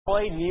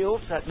boy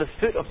kneels at the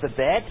foot of the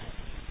bed,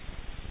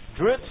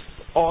 droops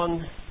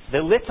on the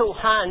little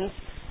hand's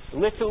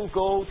little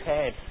gold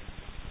head.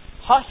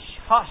 Hush,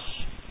 hush,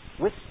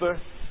 whisper,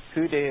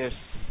 who dares?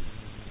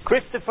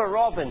 Christopher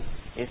Robin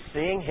is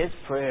saying his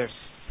prayers.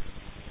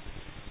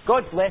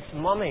 God bless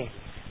Mummy,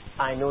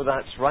 I know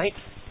that's right.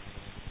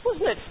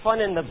 Wasn't it fun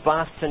in the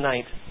bath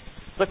tonight?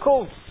 The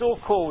cold so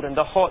cold and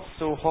the hot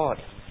so hot.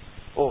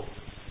 Oh,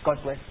 God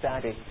bless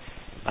Daddy,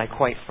 I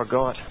quite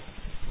forgot.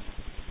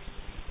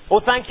 Oh,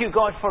 thank you,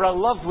 God, for a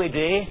lovely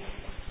day.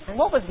 And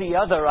what was the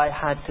other I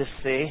had to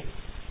say?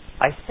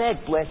 I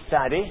said, bless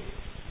Daddy.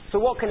 So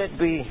what can it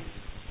be?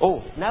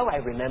 Oh, now I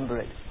remember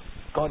it.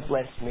 God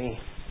bless me.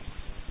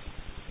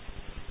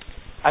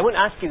 I won't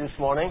ask you this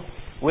morning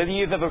whether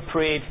you've ever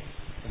prayed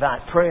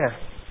that prayer.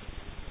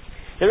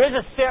 There is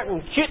a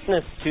certain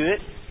cuteness to it.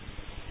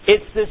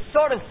 It's the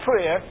sort of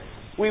prayer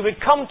we would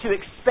come to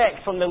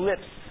expect from the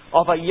lips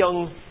of a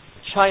young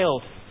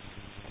child.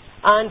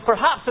 And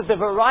perhaps of the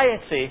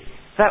variety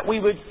that we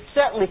would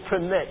certainly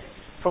permit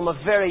from a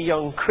very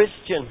young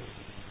Christian.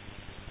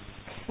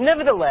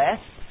 Nevertheless,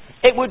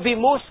 it would be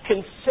most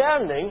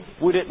concerning,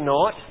 would it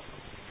not,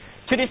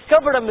 to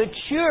discover a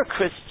mature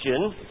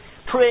Christian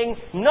praying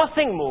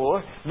nothing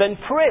more than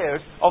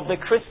prayers of the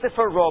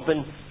Christopher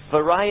Robin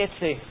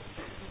variety.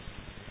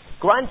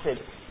 Granted,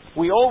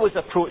 we always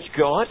approach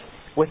God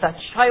with a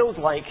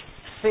childlike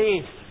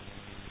faith.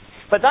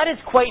 But that is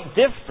quite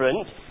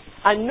different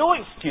and no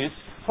excuse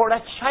for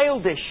a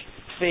childish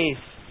faith.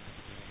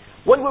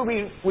 One where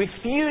we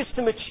refuse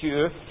to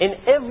mature in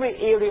every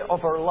area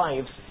of our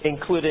lives,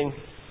 including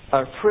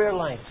our prayer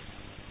lives.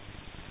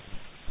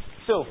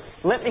 So,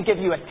 let me give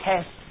you a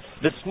test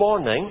this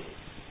morning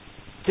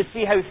to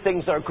see how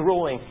things are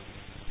growing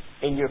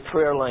in your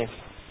prayer life.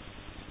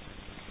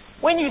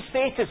 When you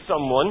say to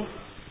someone,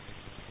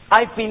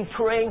 I've been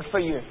praying for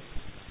you.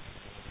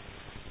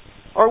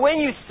 Or when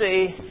you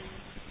say,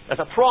 as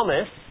a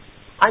promise,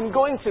 I'm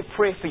going to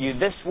pray for you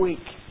this week.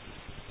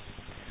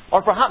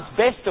 Or perhaps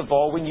best of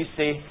all, when you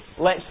say,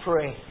 let's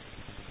pray.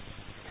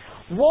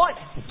 What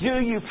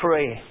do you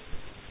pray?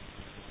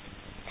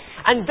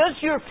 And does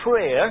your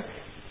prayer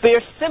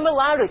bear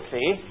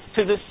similarity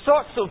to the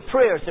sorts of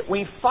prayers that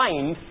we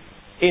find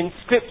in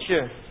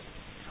Scripture,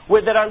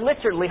 where there are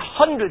literally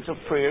hundreds of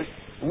prayers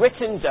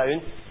written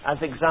down as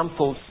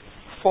examples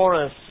for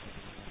us?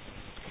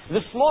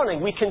 This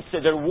morning we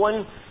consider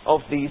one of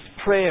these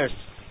prayers.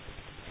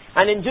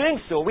 And in doing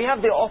so, we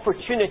have the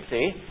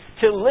opportunity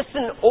to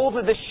listen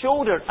over the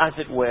shoulder, as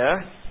it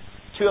were,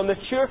 to a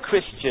mature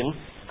Christian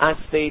as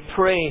they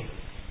pray.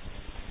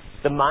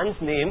 The man's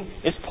name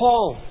is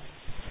Paul,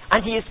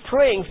 and he is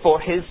praying for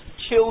his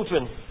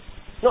children,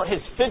 not his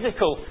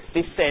physical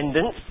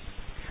descendants,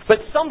 but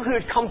some who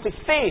had come to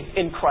faith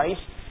in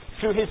Christ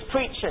through his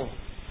preaching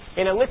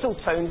in a little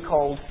town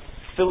called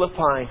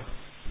Philippi.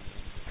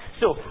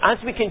 So, as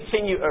we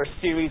continue our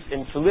series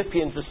in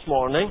Philippians this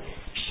morning,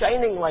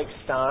 Shining Like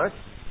Stars,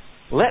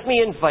 let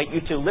me invite you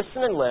to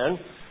listen and learn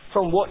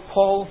from what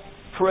Paul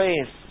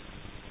prays.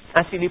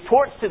 As he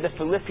reports to the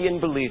Philippian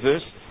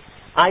believers,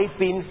 I've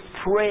been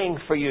praying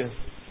for you.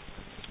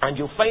 And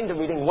you'll find the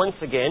reading once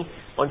again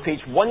on page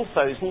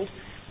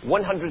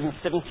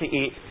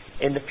 1178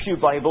 in the Pew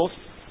Bibles.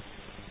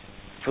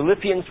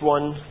 Philippians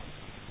 1,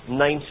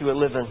 9 to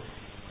 11.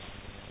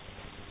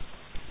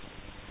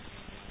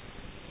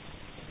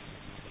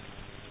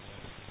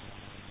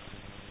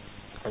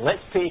 And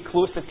let's pay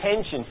close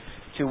attention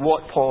to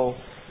what Paul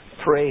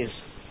prays.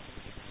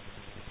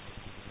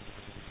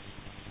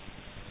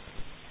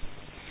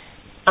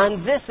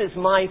 And this is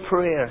my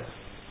prayer,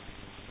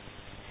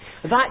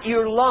 that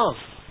your love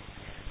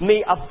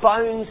may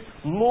abound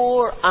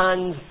more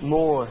and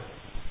more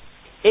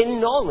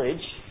in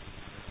knowledge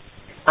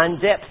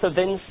and depth of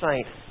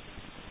insight,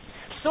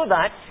 so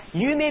that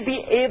you may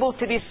be able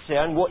to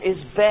discern what is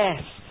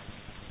best,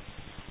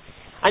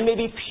 and may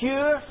be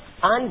pure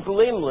and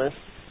blameless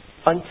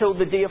until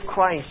the day of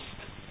Christ,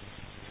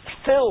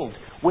 filled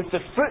with the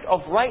fruit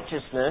of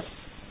righteousness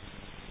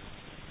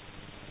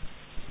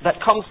that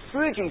comes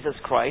through Jesus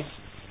Christ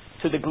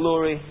to the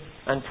glory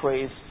and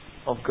praise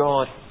of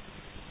God.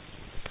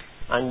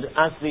 And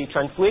as the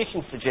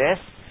translation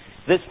suggests,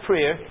 this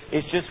prayer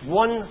is just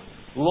one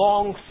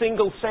long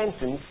single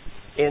sentence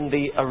in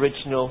the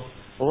original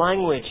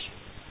language.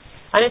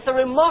 And it's a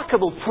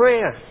remarkable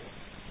prayer.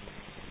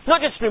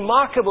 Not just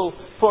remarkable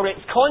for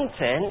its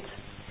content,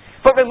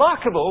 but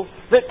remarkable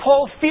that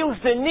Paul feels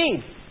the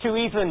need to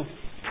even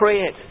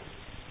pray it.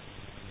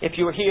 If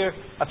you were here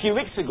a few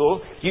weeks ago,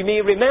 you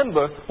may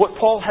remember what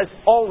Paul has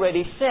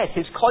already said,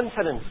 his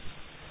confidence.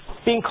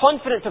 Being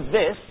confident of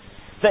this,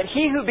 that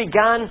he who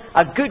began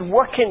a good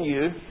work in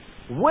you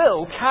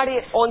will carry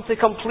it on to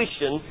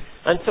completion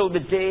until the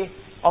day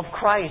of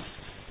Christ.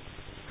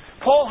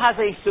 Paul has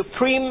a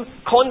supreme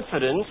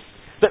confidence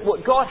that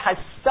what God has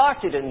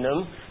started in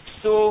them,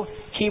 so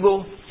he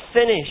will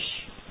finish.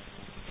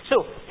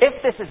 So, if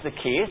this is the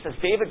case, as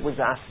David was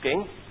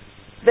asking,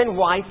 then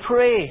why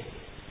pray?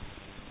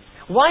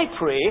 Why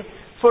pray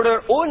for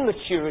our own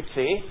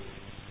maturity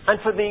and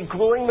for the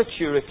growing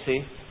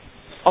maturity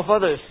of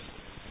others.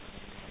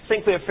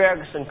 Sinclair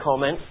Ferguson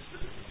comments,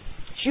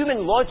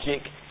 human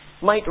logic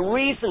might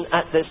reason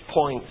at this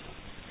point.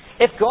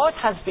 If God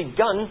has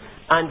begun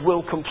and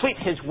will complete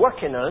His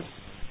work in us,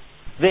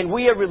 then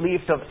we are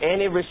relieved of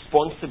any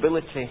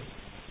responsibility.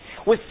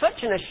 With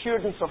such an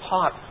assurance of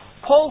heart,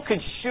 Paul could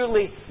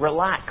surely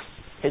relax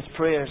his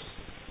prayers.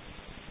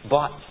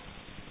 But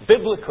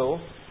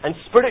biblical and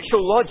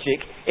spiritual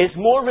logic is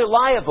more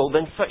reliable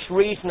than such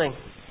reasoning.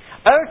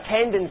 Our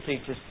tendency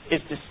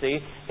is to say,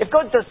 if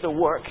God does the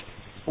work,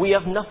 we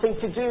have nothing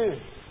to do.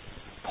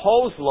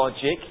 Paul's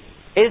logic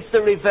is the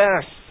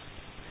reverse.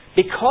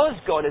 Because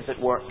God is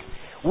at work,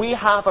 we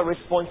have a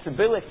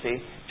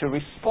responsibility to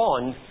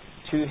respond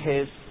to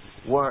His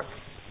work.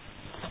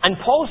 And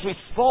Paul's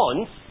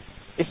response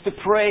is to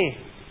pray.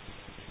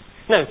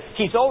 Now,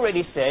 he's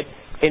already said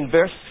in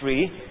verse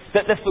 3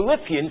 that the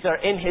Philippians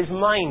are in his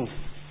mind.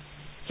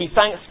 He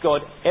thanks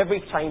God every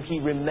time he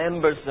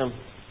remembers them.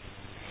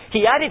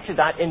 He added to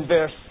that in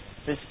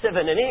verses 7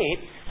 and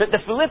 8 that the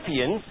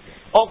Philippians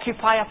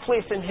occupy a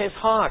place in his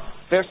heart.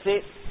 Verse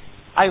 8,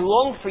 I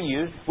long for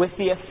you with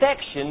the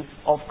affection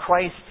of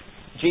Christ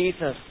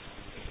Jesus.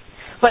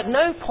 But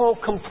now Paul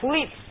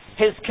completes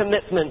his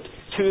commitment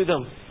to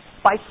them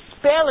by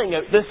spelling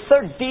out the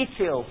third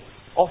detail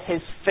of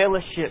his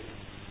fellowship.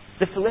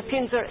 The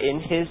Philippians are in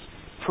his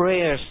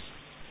prayers.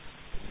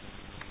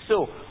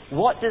 So,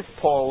 what does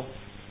Paul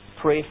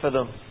pray for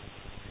them?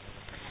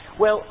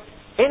 Well,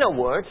 in a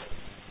word,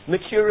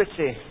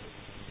 maturity.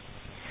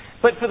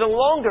 But for the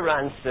longer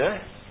answer,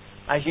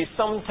 as you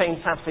sometimes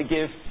have to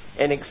give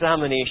in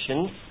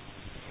examinations,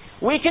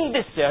 we can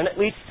discern at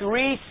least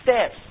 3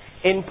 steps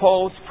in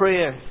Paul's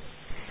prayer.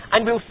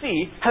 And we'll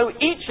see how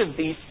each of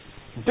these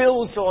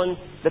builds on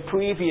the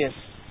previous.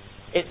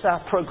 It's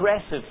a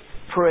progressive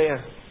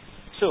prayer.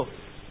 So,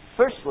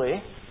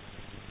 firstly,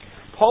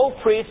 Paul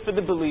prays for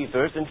the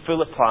believers in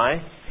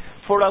Philippi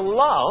for a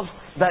love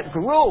that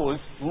grows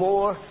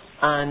more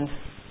and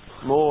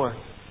more.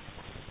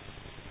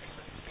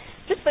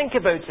 Just think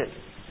about it.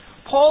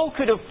 Paul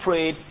could have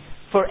prayed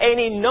for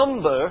any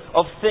number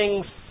of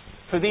things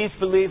for these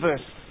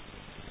believers.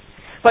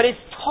 But his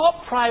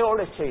top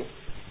priority,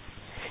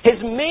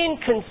 his main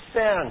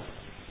concern,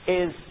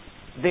 is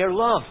their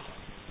love.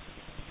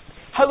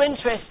 How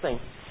interesting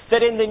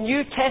that in the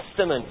New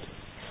Testament,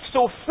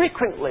 so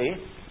frequently,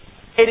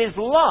 it is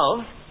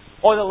love,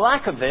 or the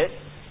lack of it,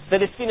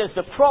 that is seen as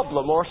the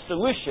problem or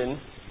solution,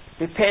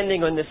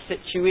 depending on the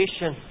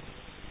situation.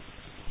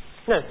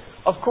 Now,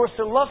 of course,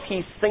 the love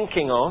he's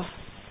thinking of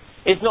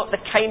is not the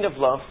kind of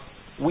love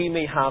we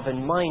may have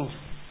in mind.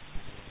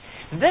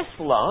 This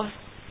love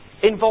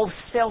involves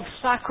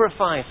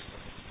self-sacrifice.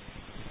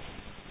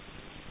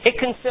 It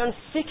concerns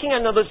seeking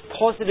another's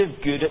positive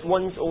good at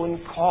one's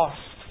own cost.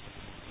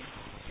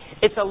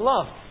 It's a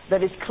love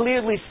that is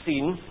clearly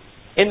seen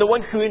in the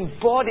one who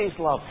embodies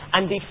love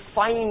and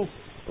defines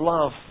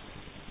love,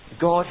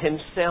 God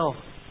Himself.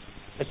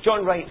 As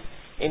John writes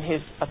in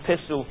his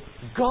epistle,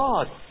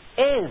 God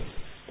is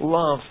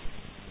love.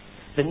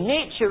 The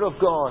nature of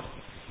God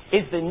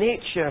is the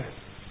nature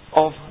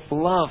of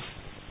love.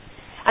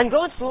 And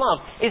God's love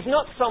is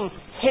not some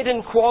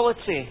hidden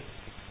quality.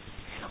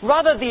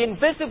 Rather, the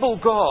invisible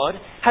God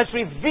has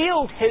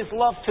revealed His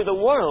love to the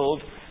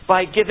world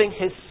by giving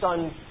His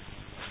Son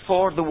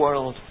for the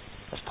world.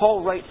 As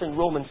Paul writes in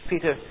Romans,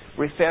 Peter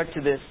referred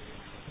to this.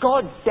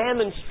 God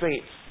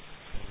demonstrates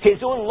His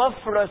own love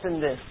for us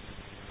in this.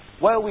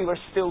 While we were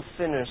still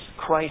sinners,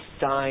 Christ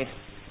died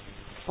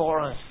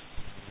for us.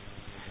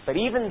 But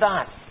even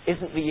that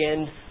isn't the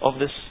end of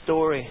the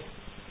story,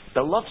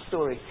 the love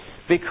story.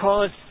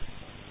 Because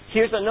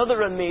here's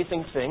another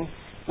amazing thing.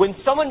 When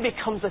someone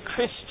becomes a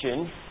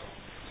Christian,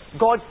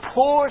 God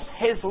pours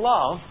His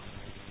love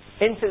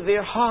into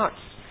their hearts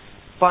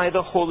by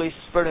the Holy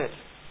Spirit.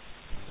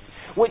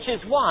 Which is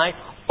why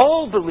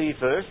all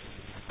believers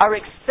are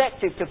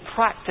expected to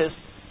practice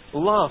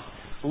love.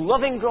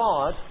 Loving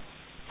God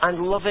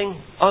and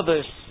loving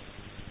others.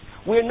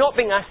 We're not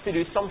being asked to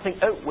do something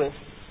out with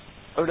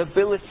our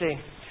ability.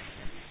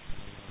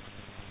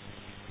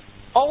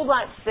 All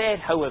that said,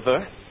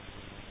 however,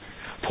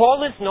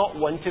 Paul is not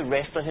one to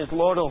rest on his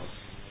laurels.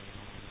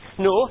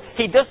 No,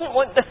 he doesn't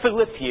want the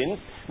Philippians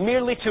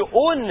merely to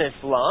own this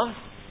love,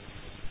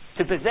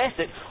 to possess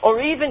it, or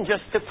even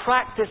just to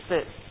practice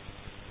it.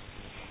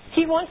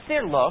 He wants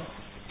their love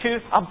to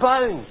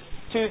abound,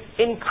 to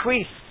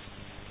increase.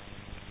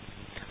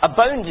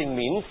 Abounding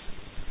means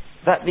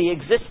that the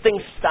existing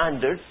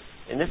standards,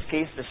 in this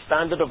case the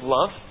standard of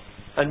love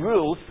and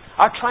rules,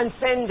 are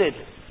transcended.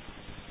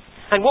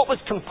 And what was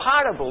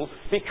comparable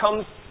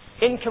becomes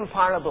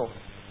incomparable.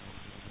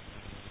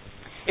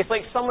 It's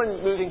like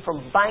someone moving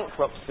from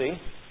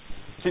bankruptcy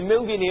to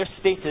millionaire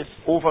status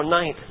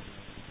overnight.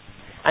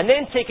 And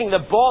then taking the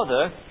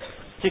bother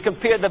to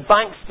compare the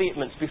bank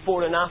statements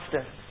before and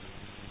after.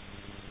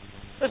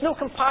 There's no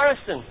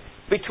comparison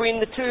between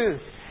the two.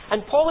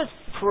 And Paul is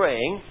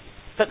praying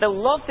that the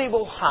love they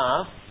will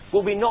have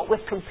will be not with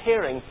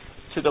comparing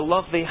to the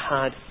love they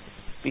had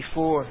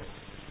before.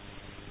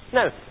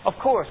 Now, of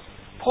course,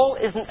 Paul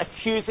isn't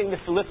accusing the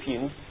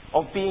Philippians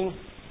of being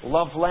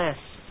loveless.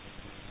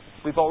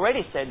 We've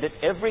already said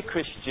that every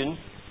Christian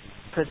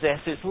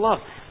possesses love.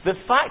 The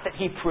fact that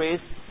he prays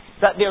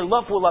that their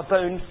love will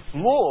abound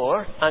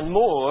more and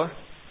more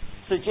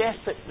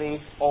suggests that they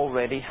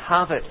already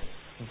have it.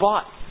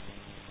 But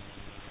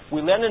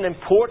we learn an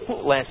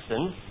important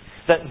lesson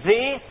that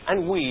they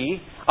and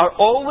we are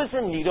always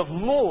in need of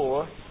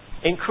more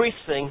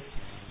increasing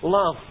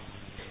love.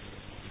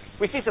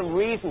 We see some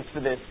reasons for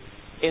this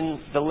in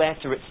the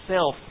letter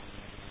itself.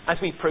 As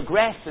we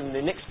progress in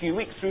the next few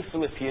weeks through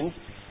Philippians,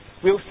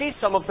 we'll see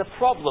some of the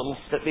problems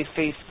that they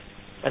faced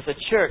as a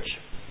church.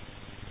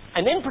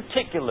 And in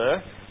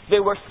particular,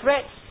 there were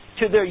threats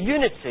to their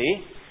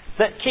unity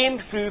that came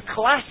through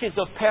clashes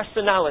of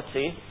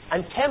personality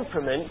and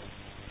temperament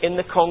in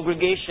the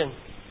congregation.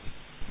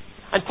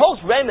 And Paul's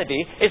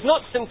remedy is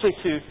not simply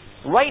to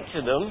write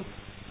to them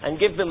and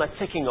give them a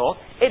ticking off.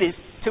 It is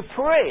to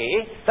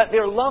pray that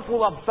their love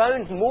will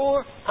abound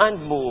more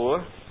and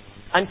more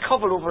and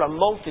cover over a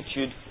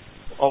multitude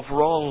of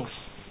wrongs.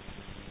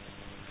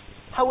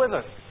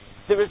 However,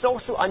 there is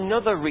also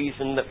another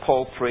reason that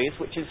Paul prays,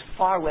 which is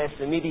far less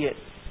immediate.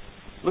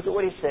 Look at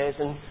what he says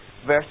in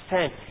verse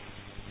 10.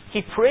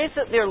 He prays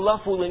that their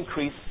love will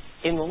increase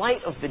in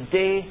light of the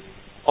day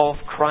of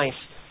Christ.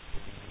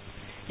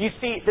 You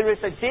see, there is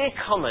a day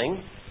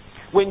coming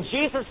when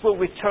Jesus will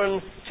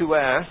return to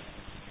earth,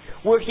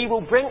 where he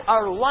will bring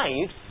our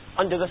lives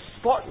under the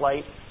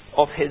spotlight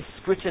of his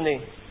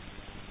scrutiny.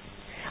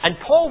 And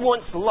Paul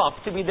wants love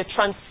to be the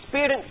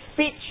transparent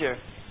feature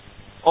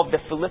of the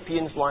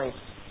Philippians' lives,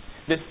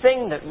 the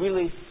thing that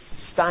really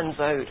stands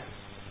out.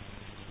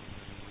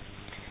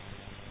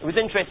 It was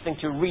interesting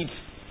to read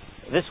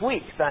this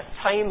week that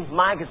Time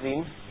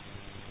magazine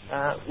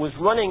was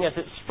running as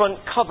its front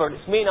cover,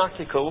 its main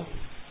article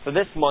for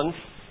this month,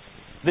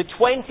 the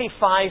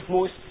 25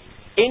 most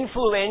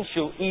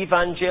influential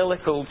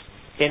evangelicals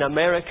in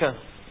America.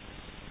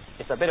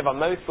 It's a bit of a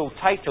mouthful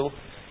title,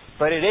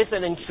 but it is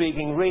an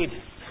intriguing read.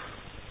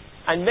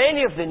 And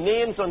many of the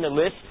names on the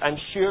list, I'm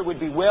sure, would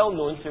be well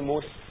known to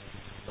most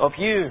of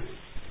you.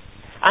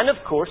 And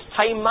of course,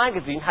 Time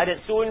magazine had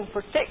its own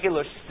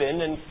particular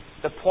spin and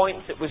the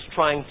points it was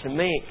trying to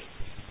make.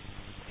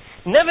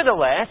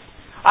 Nevertheless,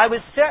 I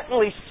was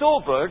certainly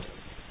sobered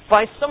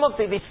by some of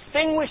the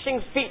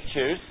distinguishing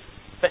features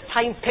that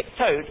Time picked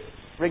out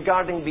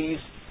regarding these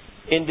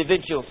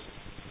individuals.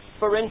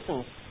 For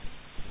instance,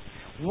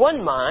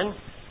 one man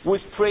was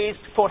praised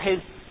for his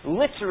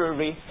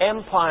literary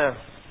empire.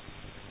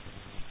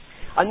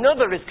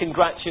 Another is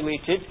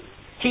congratulated.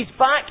 He's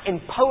back in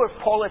power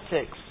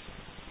politics.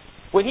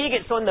 When he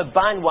gets on the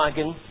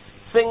bandwagon,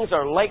 things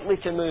are likely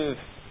to move.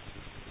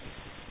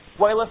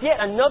 While of yet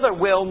another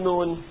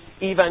well-known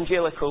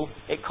evangelical,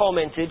 it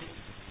commented,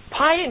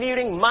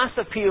 pioneering mass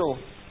appeal.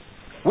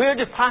 Where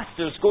do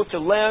pastors go to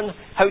learn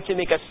how to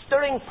make a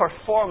stirring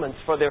performance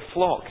for their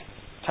flock?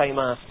 Time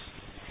asks.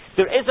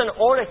 There is an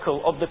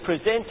oracle of the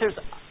presenter's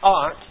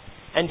art,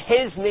 and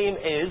his name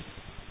is,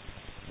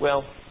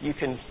 well, you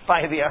can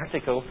buy the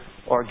article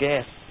or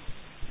guess.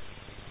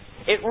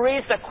 It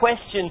raised a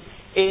question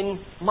in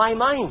my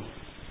mind.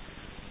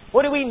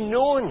 What are we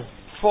known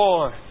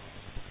for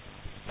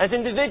as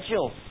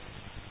individuals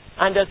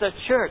and as a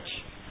church?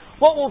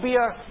 What will be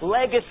our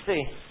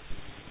legacy?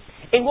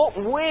 In what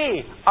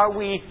way are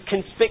we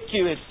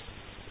conspicuous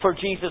for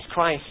Jesus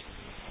Christ?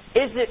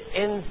 Is it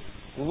in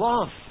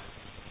love?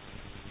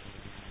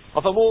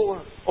 Of a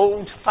more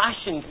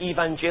old-fashioned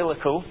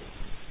evangelical,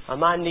 a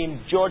man named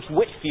George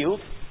Whitefield.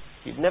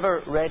 If you've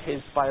never read his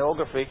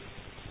biography,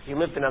 he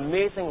lived an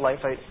amazing life.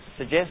 I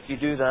suggest you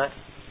do that.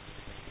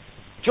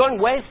 John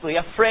Wesley,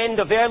 a friend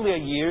of earlier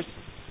years,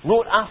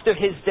 wrote after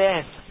his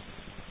death,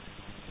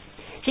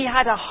 he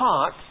had a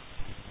heart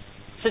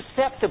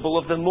susceptible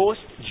of the most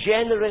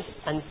generous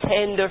and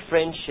tender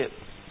friendship.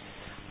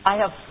 I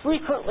have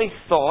frequently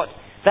thought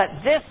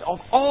that this, of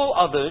all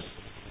others,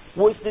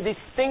 was the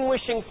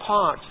distinguishing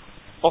part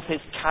of his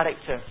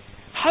character.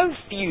 How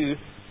few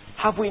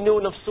have we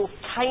known of so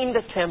kind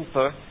a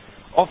temper,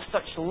 of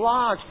such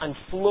large and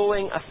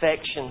flowing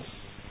affections?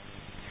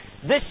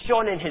 This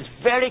shone in his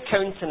very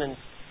countenance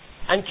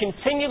and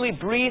continually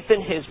breathed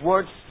in his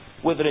words,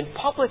 whether in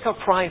public or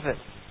private.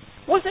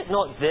 Was it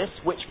not this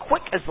which,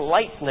 quick as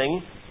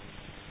lightning,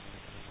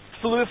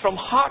 flew from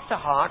heart to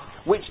heart,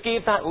 which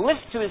gave that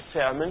lift to his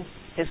sermons,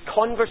 his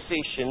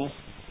conversations,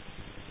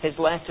 his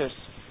letters?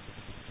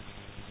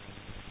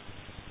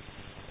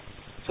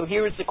 So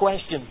here is the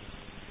question.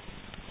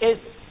 Is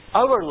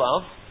our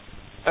love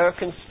our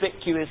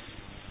conspicuous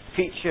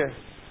feature?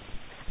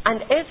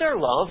 And is our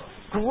love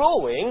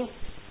growing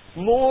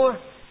more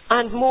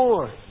and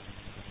more?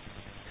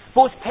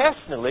 Both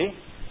personally,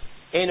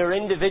 in our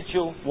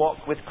individual walk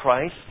with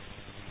Christ,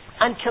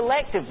 and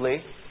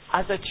collectively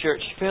as a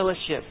church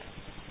fellowship.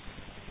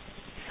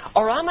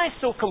 Or am I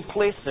so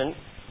complacent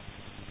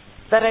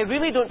that I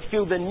really don't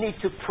feel the need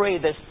to pray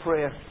this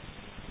prayer?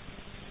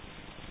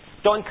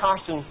 Don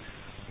Carson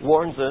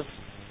warns us,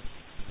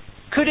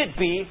 could it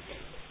be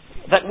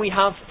that we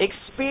have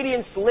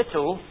experienced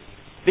little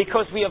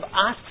because we have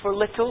asked for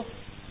little?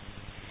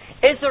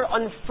 Is our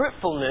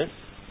unfruitfulness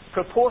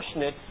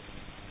proportionate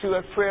to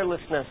our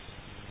prayerlessness?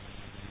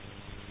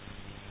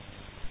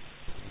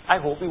 I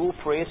hope we will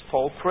pray as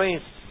Paul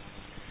prays.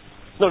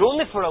 Not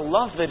only for a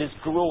love that is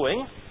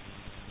growing,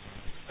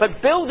 but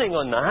building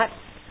on that,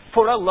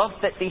 for a love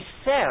that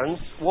discerns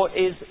what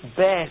is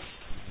best.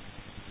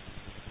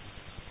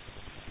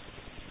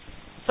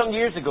 Some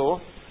years ago,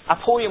 a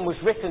poem was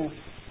written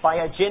by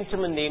a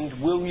gentleman named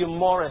William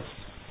Morris.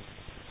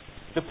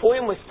 The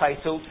poem was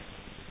titled,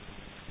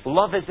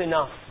 "Love is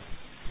Enough."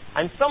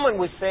 And someone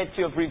was said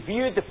to have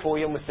reviewed the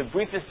poem with the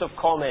briefest of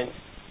comments,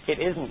 "It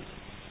isn't."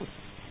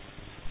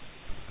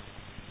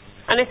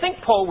 And I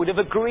think Paul would have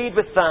agreed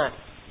with that.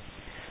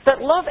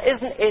 That love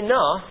isn't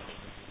enough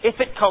if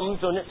it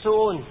comes on its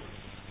own.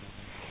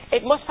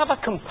 It must have a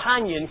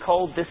companion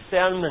called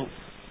discernment.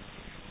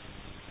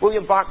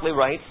 William Barclay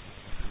writes,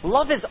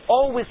 "Love is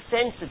always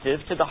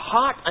sensitive to the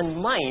heart and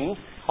mind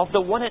of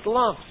the one it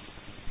loves.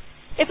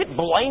 If it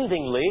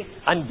blindingly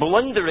and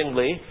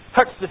blunderingly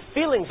hurts the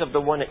feelings of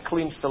the one it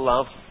claims to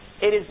love,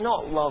 it is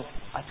not love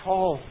at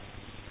all."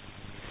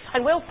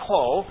 And while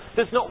Paul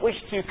does not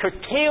wish to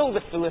curtail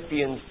the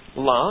Philippians'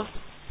 love,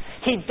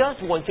 he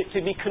does want it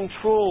to be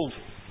controlled.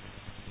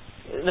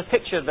 The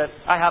picture that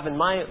I have in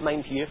my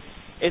mind here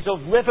is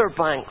of river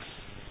banks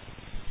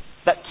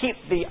that keep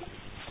the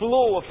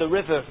flow of the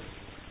river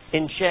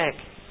in check.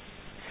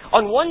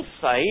 On one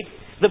side,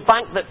 the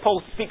bank that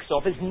Paul speaks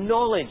of is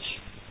knowledge.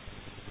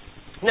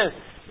 Now,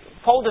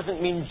 Paul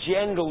doesn't mean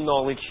general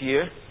knowledge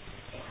here.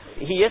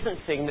 He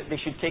isn't saying that they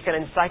should take an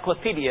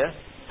encyclopedia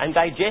and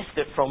digest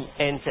it from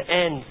end to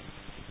end.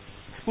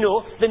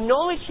 No, the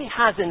knowledge he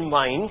has in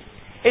mind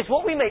is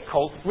what we might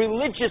call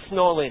religious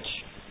knowledge.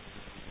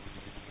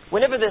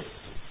 Whenever this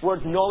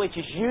word knowledge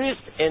is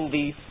used in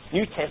the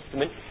New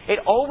Testament, it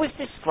always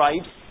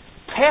describes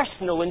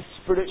personal and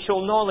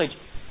spiritual knowledge.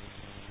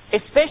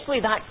 Especially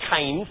that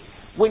kind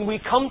when we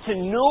come to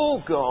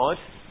know God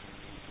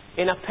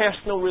in a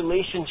personal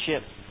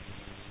relationship.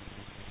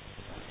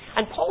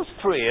 And Paul's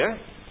prayer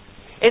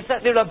is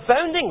that their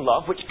abounding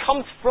love, which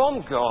comes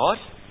from God,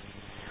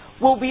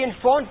 will be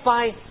informed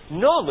by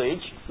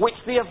knowledge which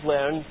they have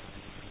learned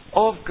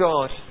of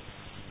God,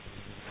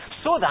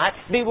 so that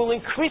they will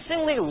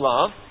increasingly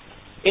love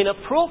in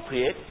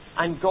appropriate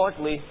and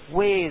godly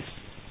ways.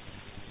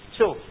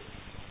 So,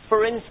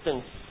 for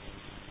instance,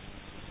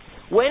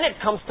 when it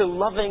comes to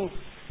loving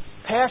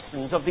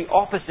persons of the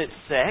opposite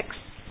sex,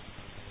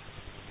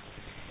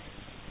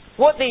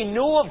 what they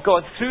know of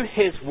God through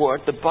His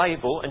Word, the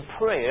Bible, and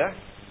prayer,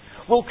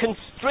 will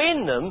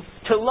constrain them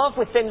to love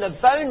within the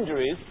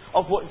boundaries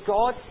of what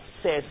God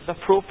says is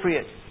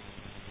appropriate.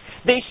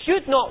 They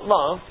should not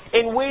love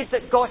in ways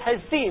that God has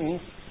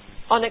deemed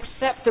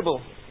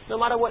unacceptable, no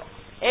matter what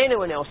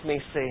anyone else may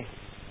say.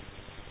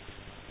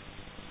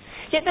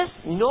 Yet this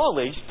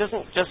knowledge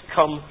doesn't just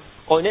come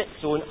on its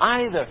own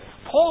either.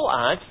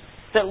 Paul adds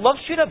that love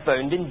should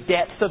abound in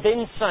depth of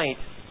insight.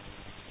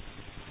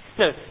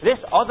 Now, this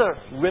other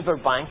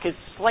riverbank is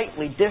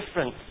slightly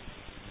different.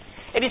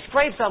 It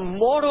describes a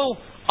moral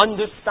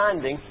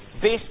understanding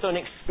based on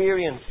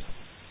experience.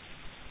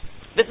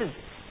 This is,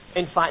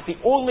 in fact, the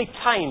only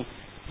time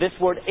this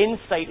word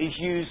insight is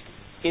used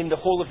in the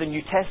whole of the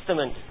New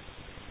Testament.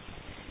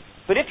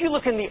 But if you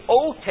look in the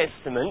Old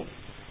Testament,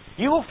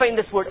 you will find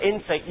this word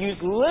insight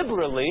used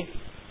liberally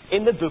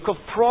in the book of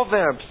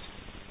Proverbs.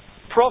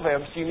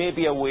 Proverbs, you may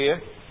be aware,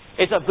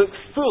 is a book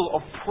full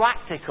of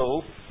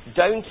practical,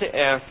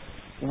 down-to-earth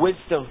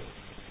wisdom.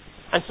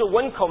 And so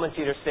one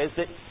commentator says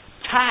that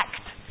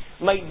tact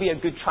might be a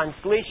good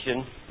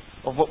translation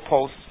of what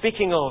Paul's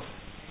speaking of.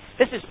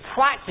 This is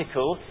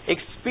practical,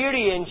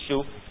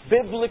 experiential,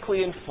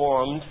 biblically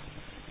informed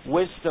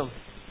wisdom.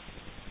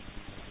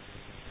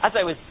 As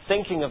I was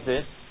thinking of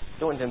this,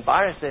 don't want to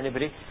embarrass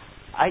anybody,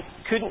 I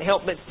couldn't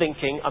help but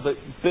thinking about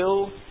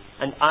Bill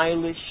and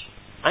Eilish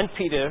and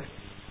Peter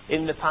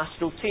in the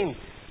pastoral team,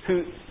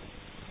 who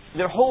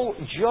their whole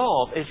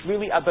job is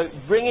really about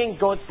bringing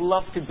God's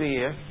love to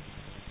bear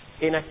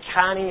in a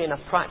canny, in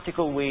a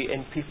practical way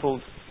in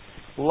people's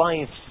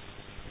lives.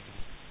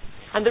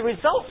 And the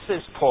result,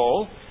 says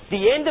Paul,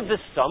 the end of the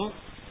sum,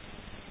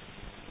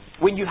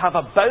 when you have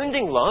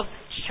abounding love,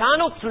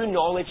 channeled through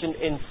knowledge and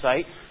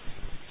insight,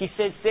 he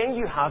says, then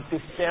you have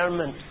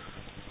discernment.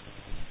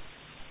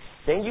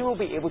 Then you will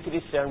be able to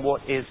discern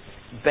what is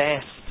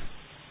best.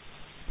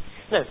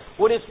 Now,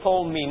 what does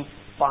Paul mean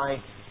by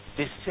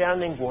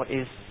discerning what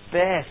is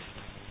best?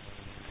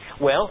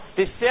 Well,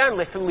 discern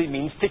literally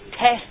means to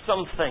test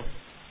something.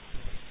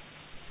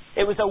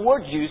 It was a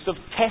word used of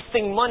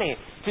testing money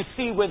to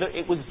see whether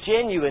it was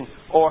genuine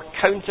or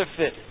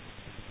counterfeit.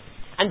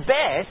 And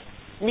best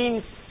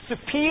means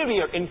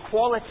superior in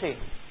quality,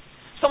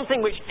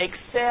 something which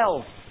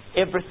excels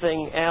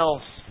everything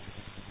else.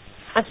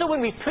 And so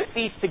when we put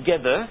these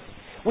together,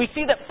 we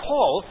see that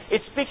Paul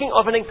is speaking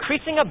of an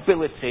increasing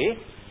ability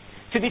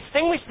to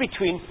distinguish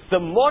between the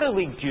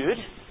morally good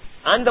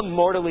and the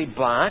morally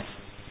bad,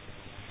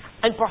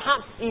 and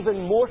perhaps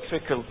even more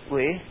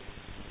trickyly,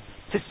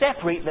 to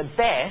separate the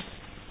best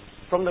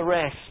from the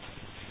rest.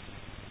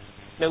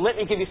 Now let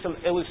me give you some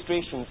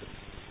illustrations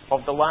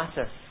of the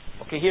latter.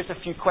 Okay, here's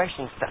a few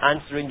questions to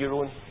answer in your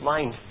own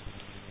mind.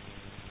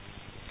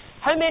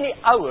 How many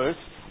hours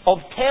of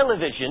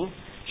television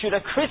should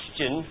a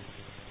Christian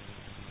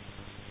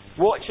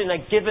watch in a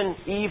given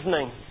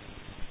evening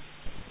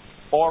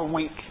or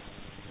week?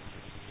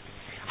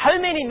 How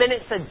many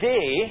minutes a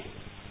day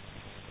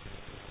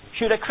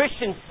should a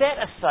Christian set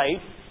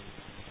aside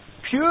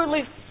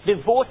purely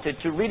devoted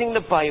to reading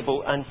the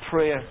Bible and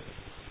prayer?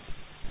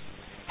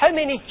 How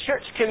many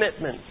church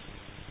commitments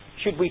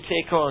should we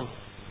take on?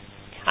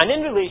 And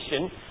in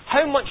relation,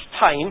 how much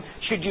time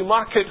should you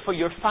mark out for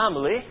your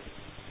family,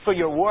 for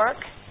your work,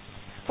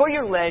 for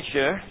your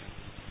leisure,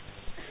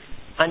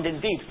 and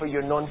indeed for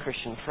your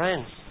non-Christian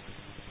friends?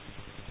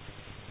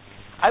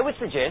 I would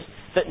suggest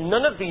that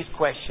none of these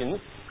questions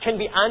can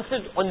be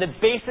answered on the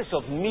basis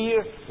of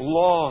mere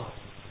law.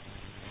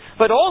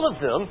 But all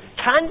of them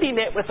can be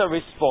met with a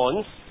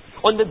response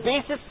on the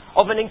basis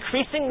of an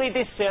increasingly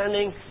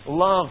discerning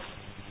love.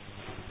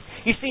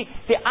 You see,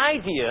 the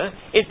idea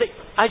is that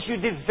as you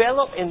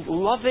develop in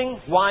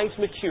loving, wise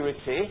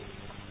maturity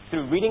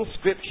through reading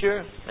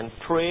Scripture and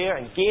prayer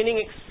and gaining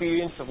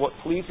experience of what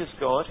pleases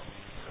God,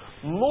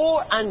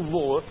 more and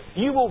more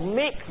you will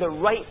make the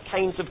right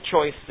kinds of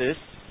choices.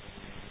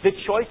 The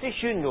choices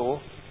you know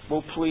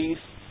will please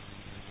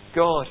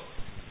God.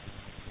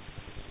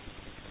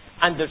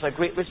 And there's a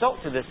great result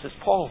to this, says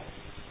Paul,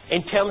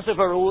 in terms of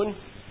our own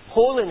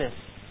holiness,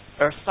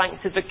 our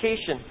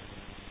sanctification.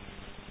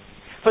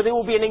 For there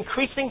will be an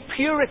increasing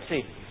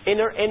purity in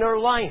our inner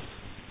life.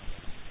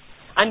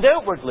 And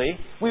outwardly,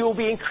 we will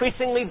be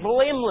increasingly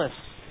blameless.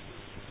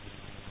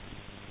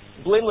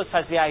 Blameless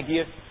has the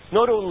idea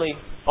not only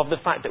of the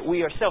fact that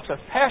we ourselves are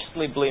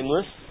personally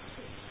blameless,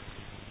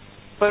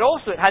 but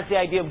also it has the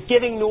idea of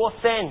giving no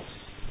offence,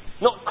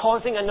 not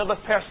causing another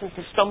person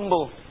to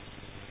stumble.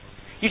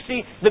 You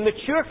see, the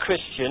mature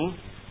Christian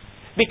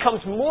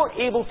becomes more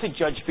able to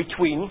judge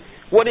between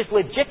what is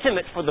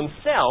legitimate for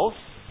themselves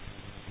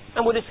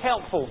and what is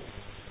helpful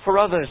for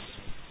others.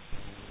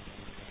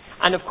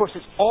 And of course,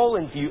 it's all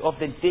in view of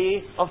the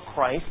day of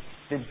Christ,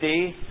 the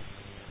day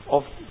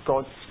of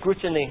God's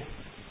scrutiny.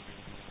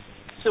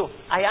 So,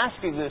 I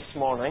ask you this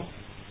morning,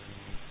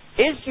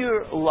 is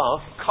your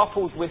love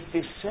coupled with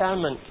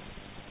discernment?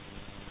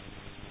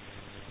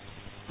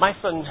 My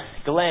son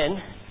Glenn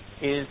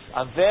is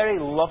a very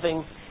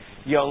loving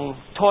young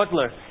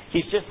toddler.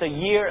 He's just 1.5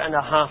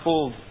 years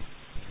old.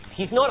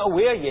 He's not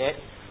aware yet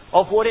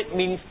of what it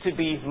means to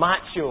be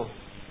macho.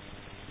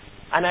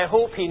 And I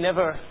hope he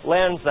never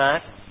learns that,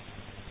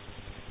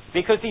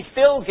 because he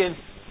still gives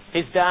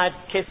his dad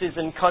kisses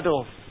and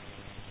cuddles.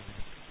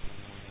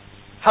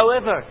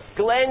 However,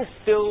 Glenn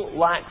still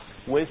lacks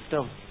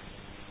wisdom.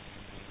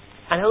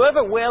 And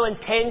however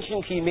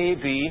well-intentioned he may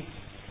be,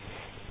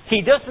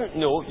 he doesn't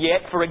know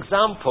yet, for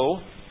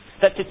example,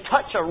 that to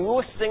touch a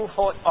roasting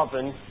hot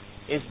oven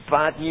is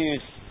bad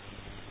news.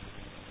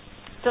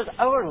 Does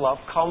our love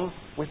come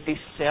with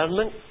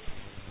discernment?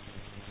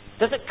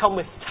 Does it come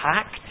with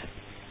tact,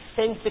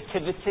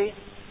 sensitivity,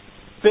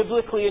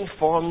 biblically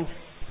informed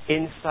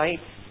insight?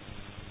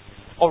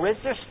 Or is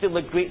there still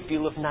a great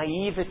deal of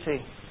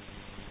naivety?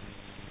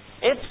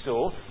 If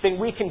so, then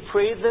we can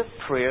pray the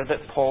prayer that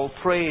Paul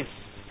prays.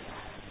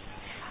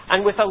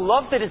 And with a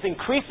love that is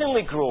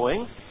increasingly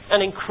growing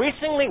and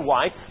increasingly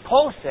wide,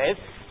 Paul says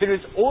there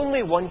is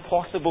only one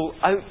possible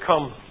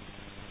outcome,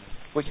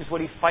 which is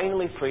what he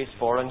finally prays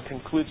for and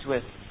concludes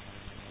with: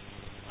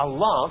 a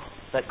love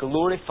that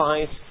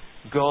glorifies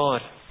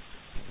God.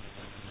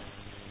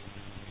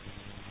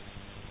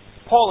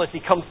 Paul, as he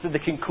comes to the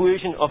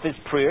conclusion of his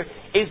prayer,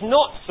 is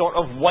not sort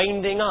of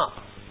winding up.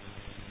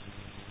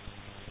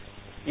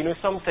 You know,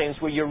 sometimes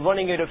where you're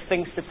running out of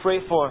things to pray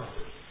for.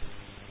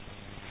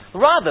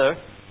 Rather,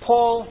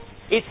 Paul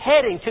is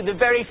heading to the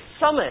very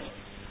summit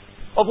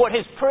of what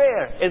his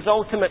prayer is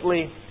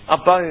ultimately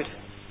about.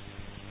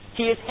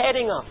 He is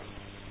heading up.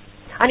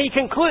 And he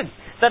concludes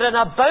that an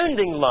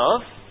abounding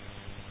love,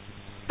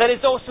 that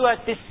is also a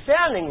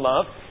discerning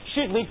love,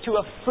 should lead to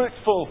a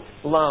fruitful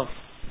love.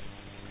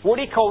 What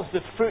he calls the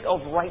fruit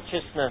of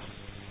righteousness.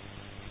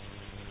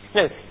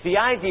 Now, the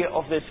idea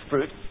of this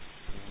fruit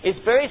is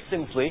very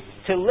simply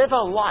to live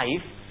a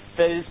life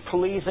that is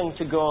pleasing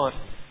to God,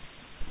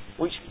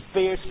 which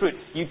bears fruit.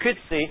 You could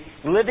say,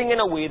 living in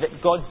a way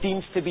that God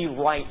deems to be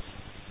right.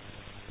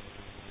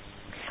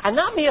 And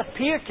that may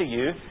appear to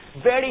you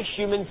very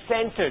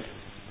human-centered,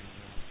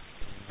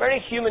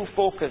 very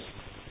human-focused.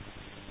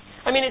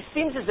 I mean, it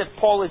seems as if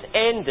Paul is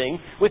ending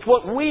with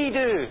what we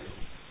do,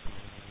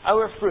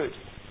 our fruit,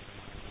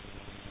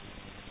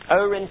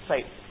 our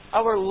insight,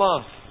 our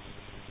love.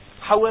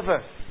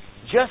 However,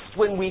 just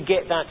when we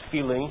get that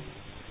feeling,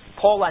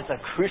 Paul adds a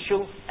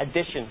crucial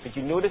addition. Did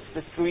you notice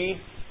the 3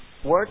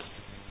 words?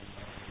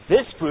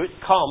 This fruit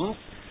comes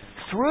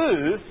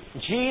through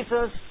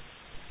Jesus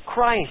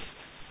Christ.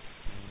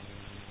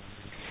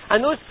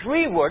 And those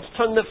 3 words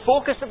turn the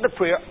focus of the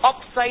prayer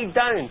upside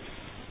down.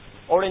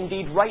 or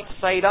indeed right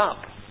side up.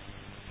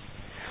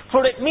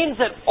 For it means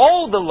that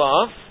all the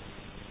love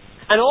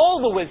and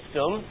all the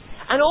wisdom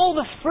and all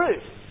the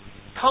fruit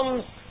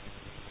comes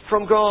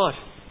from God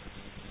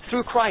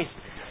through Christ,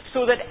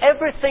 so that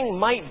everything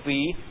might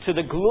be to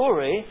the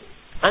glory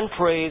and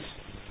praise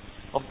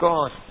of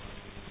God.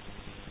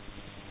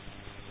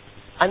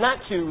 And that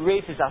too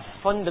raises a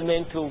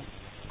fundamental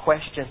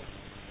question.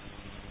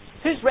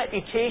 Whose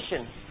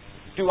reputation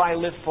do I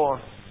live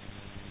for?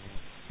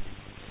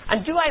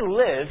 And do I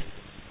live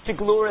to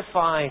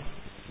glorify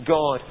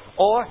God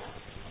or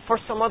for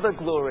some other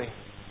glory?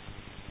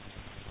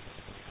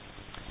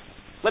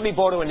 Let me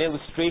borrow an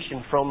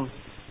illustration from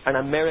an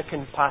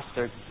American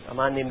pastor, a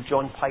man named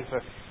John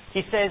Piper.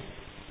 He says,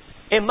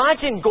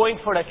 imagine going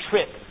for a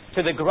trip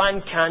to the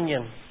Grand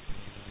Canyon.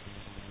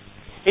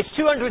 It's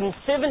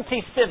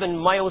 277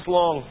 miles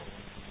long,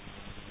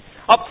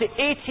 up to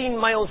 18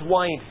 miles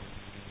wide,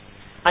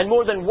 and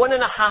more than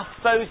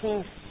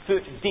 1,500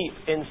 foot deep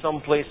in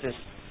some places.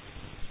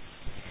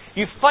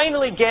 You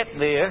finally get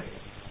there,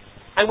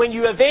 and when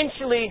you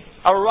eventually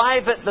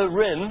arrive at the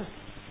rim,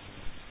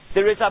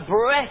 there is a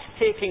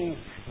breathtaking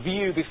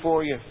view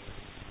before you.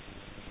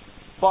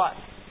 But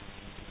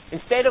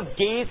instead of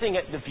gazing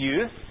at the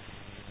view,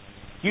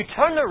 you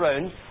turn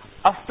around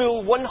a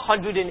full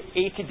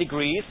 180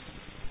 degrees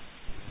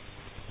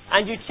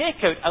and you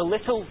take out a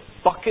little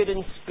bucket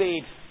and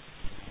spade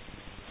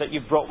that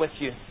you've brought with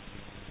you.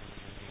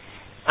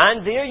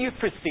 And there you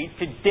proceed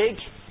to dig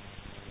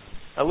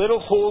a little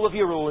hole of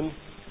your own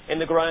in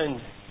the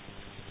ground.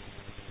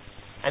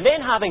 And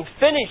then, having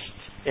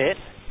finished it,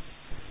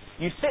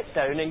 you sit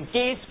down and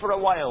gaze for a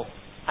while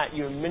at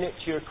your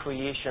miniature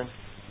creation.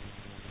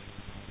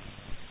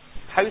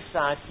 How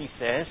sad, he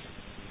says.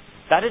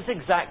 That is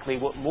exactly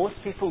what most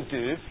people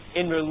do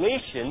in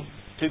relation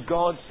to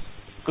God's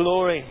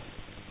glory.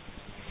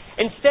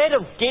 Instead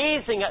of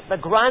gazing at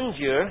the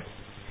grandeur,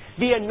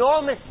 the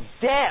enormous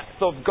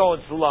depth of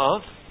God's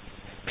love,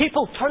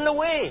 people turn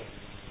away.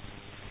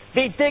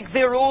 They dig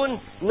their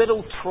own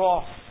little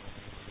trough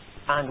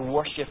and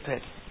worship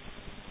it.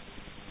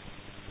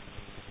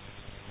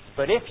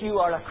 But if you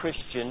are a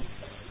Christian,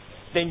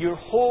 then your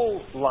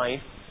whole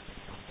life,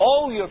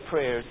 all your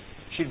prayers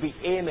should be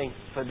aiming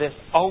for this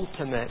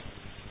ultimate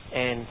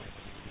end.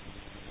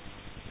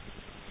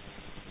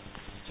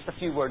 Just a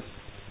few words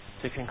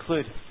to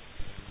conclude.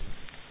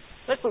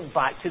 Let's look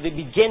back to the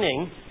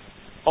beginning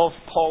of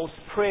Paul's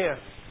prayer,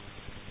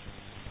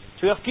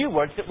 to a few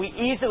words that we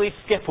easily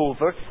skip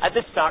over at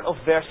the start of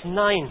verse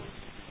 9,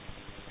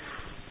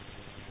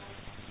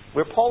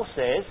 where Paul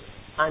says,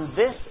 "And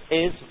this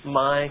is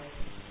my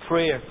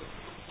prayer."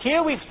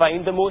 Here we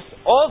find the most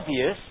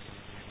obvious,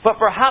 but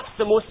perhaps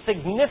the most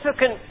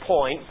significant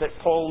point that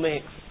Paul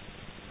makes.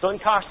 Don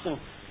Carson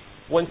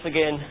once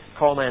again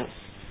comments,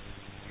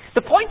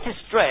 the point to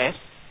stress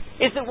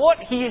is that what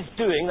he is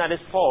doing, that is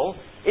Paul,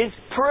 is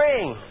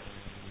praying.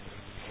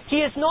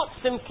 He is not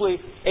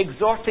simply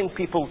exhorting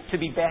people to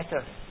be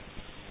better,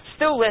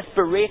 still less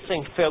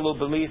berating fellow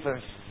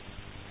believers.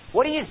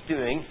 What he is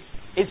doing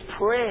is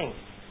praying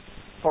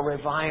for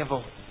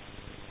revival.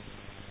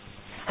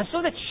 And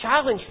so the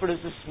challenge for us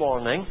this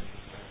morning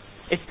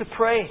is to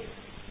pray.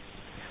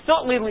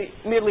 Not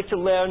merely to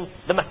learn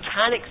the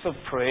mechanics of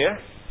prayer,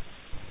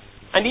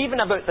 and even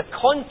about the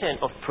content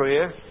of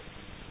prayer,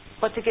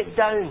 but to get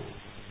down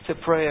to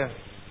prayer.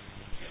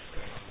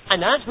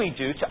 And as we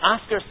do, to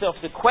ask ourselves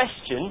the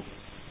question,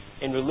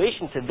 in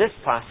relation to this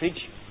passage,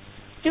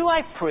 do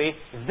I pray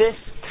this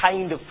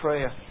kind of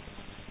prayer?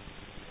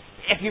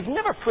 If you've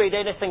never prayed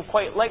anything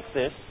quite like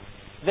this,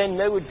 then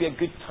now would be a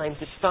good time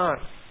to start.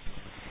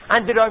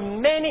 And there are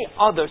many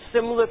other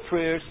similar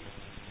prayers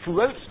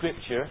throughout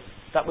Scripture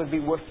that would be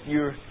worth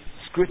your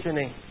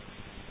scrutiny.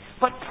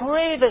 But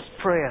pray this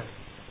prayer.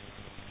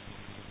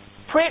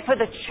 Pray it for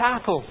the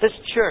chapel, this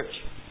church.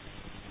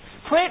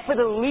 Pray it for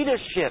the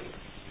leadership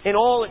in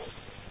all its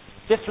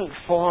different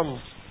forms.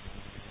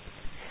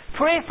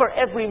 Pray for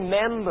every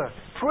member.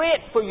 Pray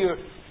it for your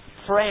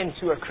friends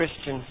who are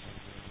Christians.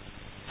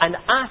 And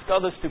ask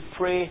others to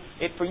pray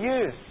it for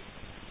you.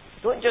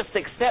 Don't just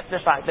accept the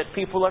fact that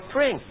people are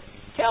praying.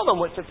 Tell them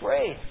what to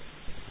pray.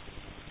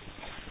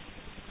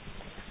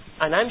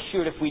 And I'm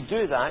sure if we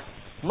do that,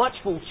 much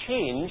will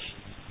change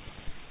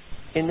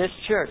in this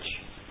church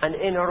and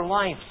in our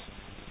lives.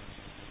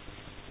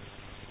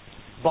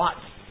 But,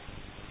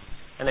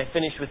 and I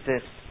finish with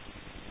this,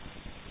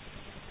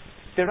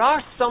 there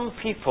are some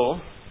people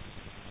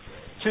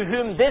to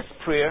whom this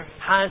prayer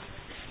has,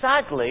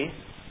 sadly,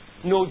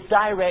 no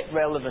direct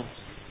relevance.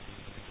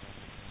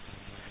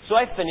 So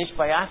I finish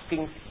by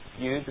asking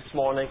you this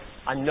morning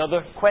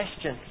another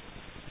question.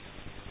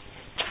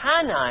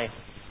 Can I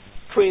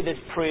pray this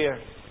prayer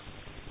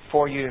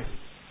for you?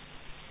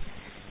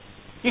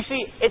 You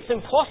see, it's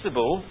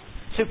impossible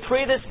to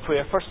pray this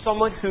prayer for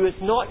someone who has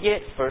not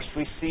yet first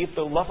received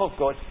the love of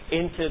God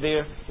into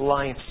their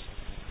lives.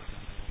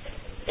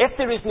 If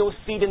there is no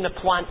seed in the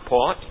plant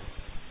pot,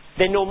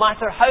 then no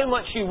matter how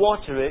much you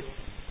water it,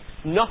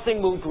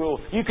 nothing will grow.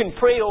 You can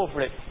pray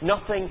over it,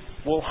 nothing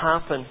will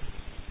happen.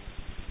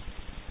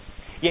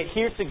 Yet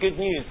here's the good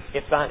news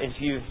if that is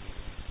you.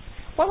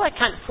 Well, I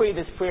can't pray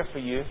this prayer for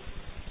you.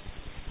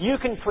 You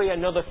can pray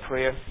another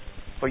prayer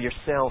for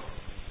yourself.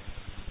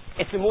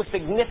 It's the most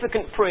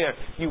significant prayer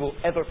you will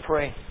ever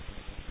pray.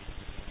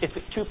 It's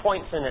got 2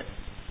 points in it.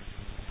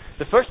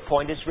 The first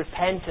point is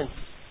repentance,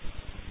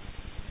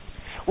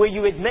 where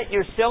you admit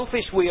your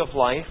selfish way of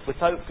life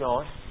without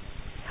God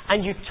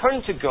and you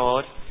turn to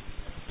God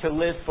to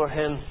live for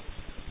Him.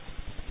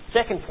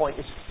 Second point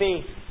is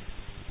faith,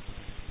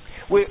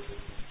 where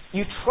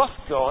you trust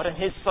God and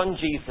His Son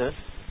Jesus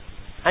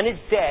and His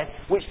death,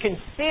 which can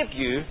save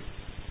you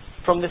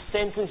from the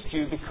sentence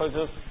due because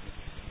of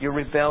your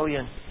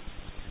rebellion.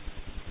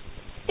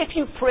 If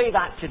you pray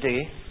that today,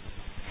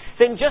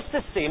 then just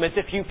the same as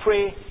if you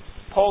pray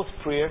Paul's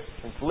prayer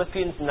in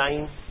Philippians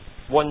 9,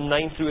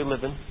 9 through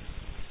 11,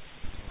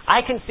 I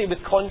can say with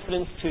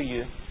confidence to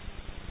you,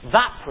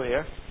 that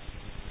prayer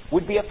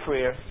would be a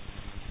prayer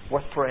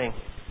worth praying.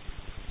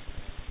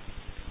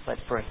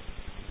 Let's pray.